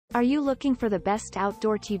Are you looking for the best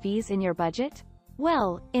outdoor TVs in your budget?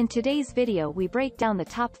 Well, in today's video we break down the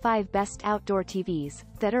top 5 best outdoor TVs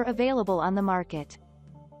that are available on the market.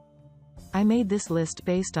 I made this list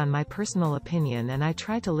based on my personal opinion, and I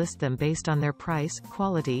try to list them based on their price,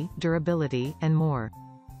 quality, durability, and more.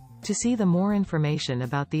 To see the more information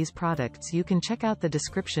about these products, you can check out the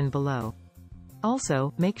description below.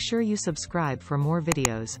 Also, make sure you subscribe for more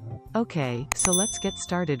videos. Okay, so let's get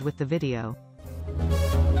started with the video.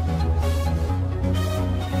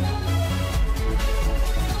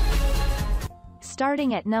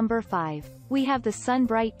 Starting at number 5, we have the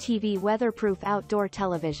SunBriteTV Weatherproof Outdoor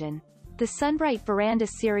Television. The SunBrite Veranda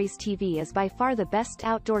Series TV is by far the best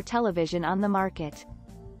outdoor television on the market.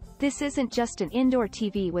 This isn't just an indoor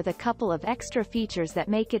TV with a couple of extra features that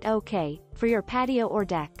make it okay for your patio or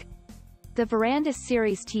deck. The Veranda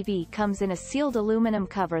Series TV comes in a sealed aluminum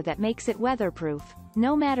cover that makes it weatherproof,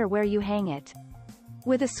 no matter where you hang it.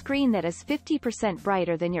 With a screen that is 50%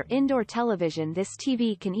 brighter than your indoor television, this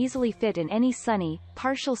TV can easily fit in any sunny,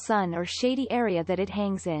 partial sun or shady area that it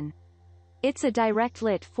hangs in. Its a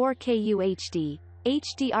direct-lit 4K UHD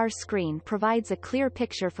HDR screen provides a clear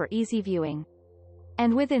picture for easy viewing.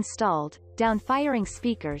 And with installed, down-firing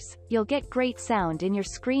speakers, you'll get great sound in your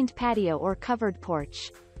screened patio or covered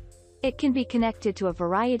porch. It can be connected to a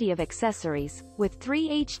variety of accessories. With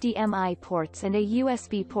 3 HDMI ports and a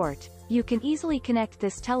USB port, you can easily connect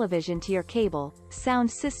this television to your cable, sound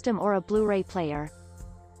system or a Blu-ray player.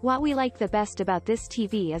 What we like the best about this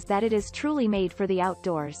TV is that it is truly made for the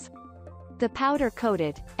outdoors. The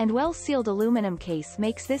powder-coated, and well-sealed aluminum case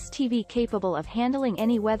makes this TV capable of handling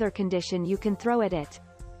any weather condition you can throw at it.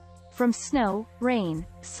 From snow, rain,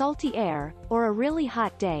 salty air, or a really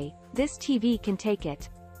hot day, this TV can take it.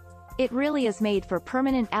 It really is made for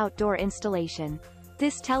permanent outdoor installation.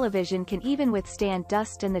 This television can even withstand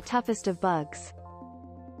dust and the toughest of bugs.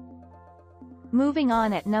 Moving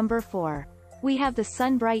on at number 4. We have the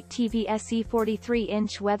SunBriteTV SE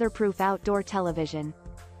 43-inch Weatherproof Outdoor Television.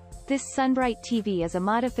 This SunBriteTV is a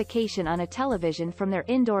modification on a television from their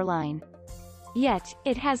indoor line. Yet,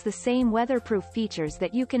 it has the same weatherproof features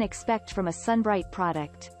that you can expect from a SunBrite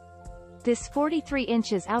product. This 43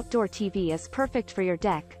 inches outdoor TV is perfect for your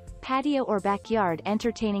deck, patio or backyard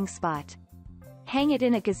entertaining spot. Hang it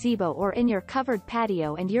in a gazebo or in your covered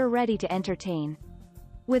patio and you're ready to entertain.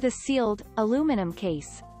 With a sealed, aluminum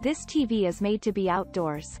case, this TV is made to be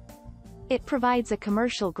outdoors. It provides a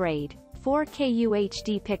commercial-grade, 4K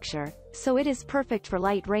UHD picture, so it is perfect for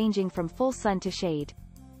light ranging from full sun to shade.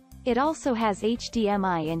 It also has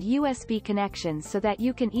HDMI and USB connections so that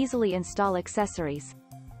you can easily install accessories.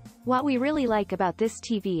 What we really like about this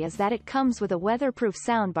TV is that it comes with a weatherproof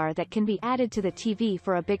soundbar that can be added to the TV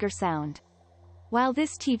for a bigger sound. While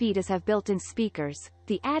this TV does have built-in speakers,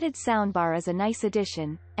 the added soundbar is a nice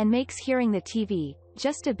addition, and makes hearing the TV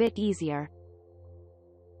just a bit easier.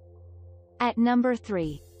 At number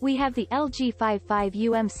 3, we have the LG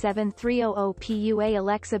 55UM7300PUA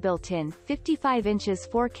Alexa built-in, 55 inches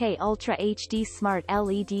 4K Ultra HD Smart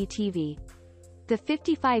LED TV. The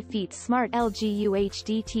 55 feet Smart LG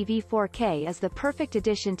UHD TV 4K is the perfect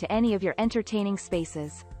addition to any of your entertaining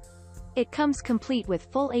spaces. It comes complete with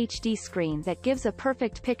full HD screen that gives a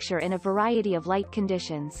perfect picture in a variety of light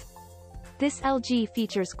conditions. This LG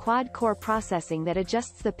features quad-core processing that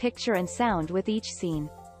adjusts the picture and sound with each scene.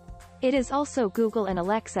 It is also Google and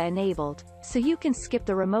Alexa enabled, so you can skip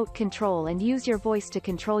the remote control and use your voice to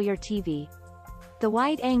control your TV. The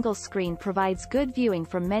wide-angle screen provides good viewing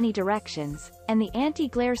from many directions, and the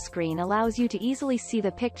anti-glare screen allows you to easily see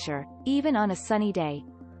the picture, even on a sunny day.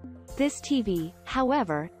 This TV,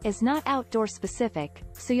 however, is not outdoor specific,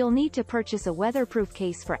 so you'll need to purchase a weatherproof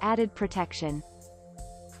case for added protection.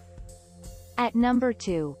 At number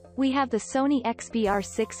 2, we have the Sony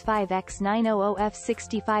XBR65X900F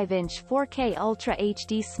 65-inch 4K Ultra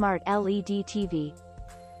HD Smart LED TV.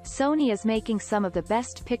 Sony is making some of the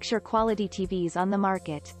best picture quality TVs on the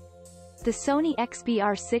market. The Sony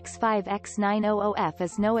XBR65X900F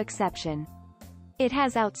is no exception. It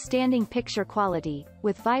has outstanding picture quality,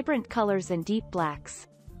 with vibrant colors and deep blacks.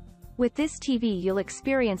 With this TV you'll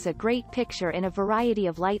experience a great picture in a variety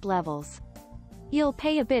of light levels. You'll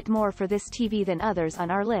pay a bit more for this TV than others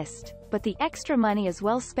on our list, but the extra money is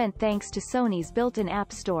well spent thanks to Sony's built-in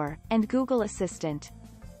App Store and Google Assistant.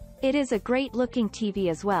 It is a great-looking TV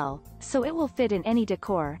as well, so it will fit in any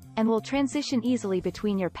decor, and will transition easily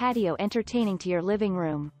between your patio entertaining to your living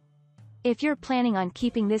room. If you're planning on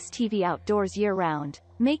keeping this TV outdoors year-round,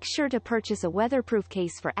 make sure to purchase a weatherproof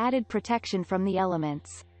case for added protection from the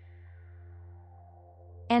elements.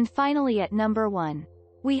 And finally at number 1.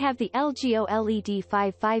 We have the LG OLED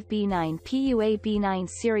 55B9 PUA B9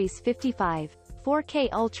 Series 55, 4K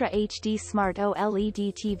Ultra HD Smart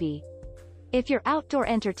OLED TV. If your outdoor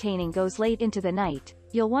entertaining goes late into the night,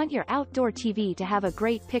 you'll want your outdoor TV to have a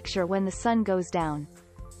great picture when the sun goes down.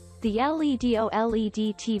 The LED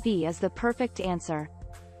OLED TV is the perfect answer.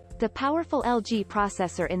 The powerful LG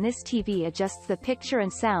processor in this TV adjusts the picture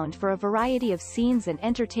and sound for a variety of scenes and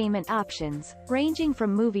entertainment options, ranging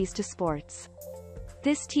from movies to sports.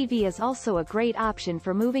 This TV is also a great option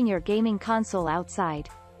for moving your gaming console outside.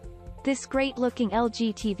 This great-looking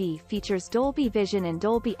LG TV features Dolby Vision and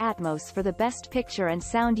Dolby Atmos for the best picture and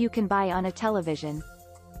sound you can buy on a television.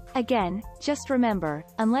 Again, just remember,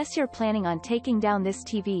 unless you're planning on taking down this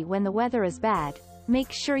TV when the weather is bad,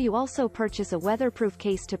 make sure you also purchase a weatherproof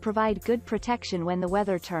case to provide good protection when the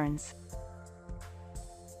weather turns.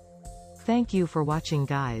 Thank you for watching,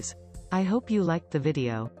 guys. I hope you liked the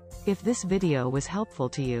video. If this video was helpful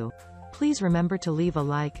to you, please remember to leave a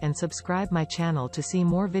like and subscribe my channel to see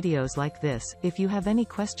more videos like this. If you have any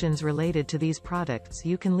questions related to these products,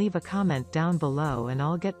 you can leave a comment down below and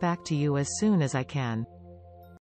I'll get back to you as soon as I can.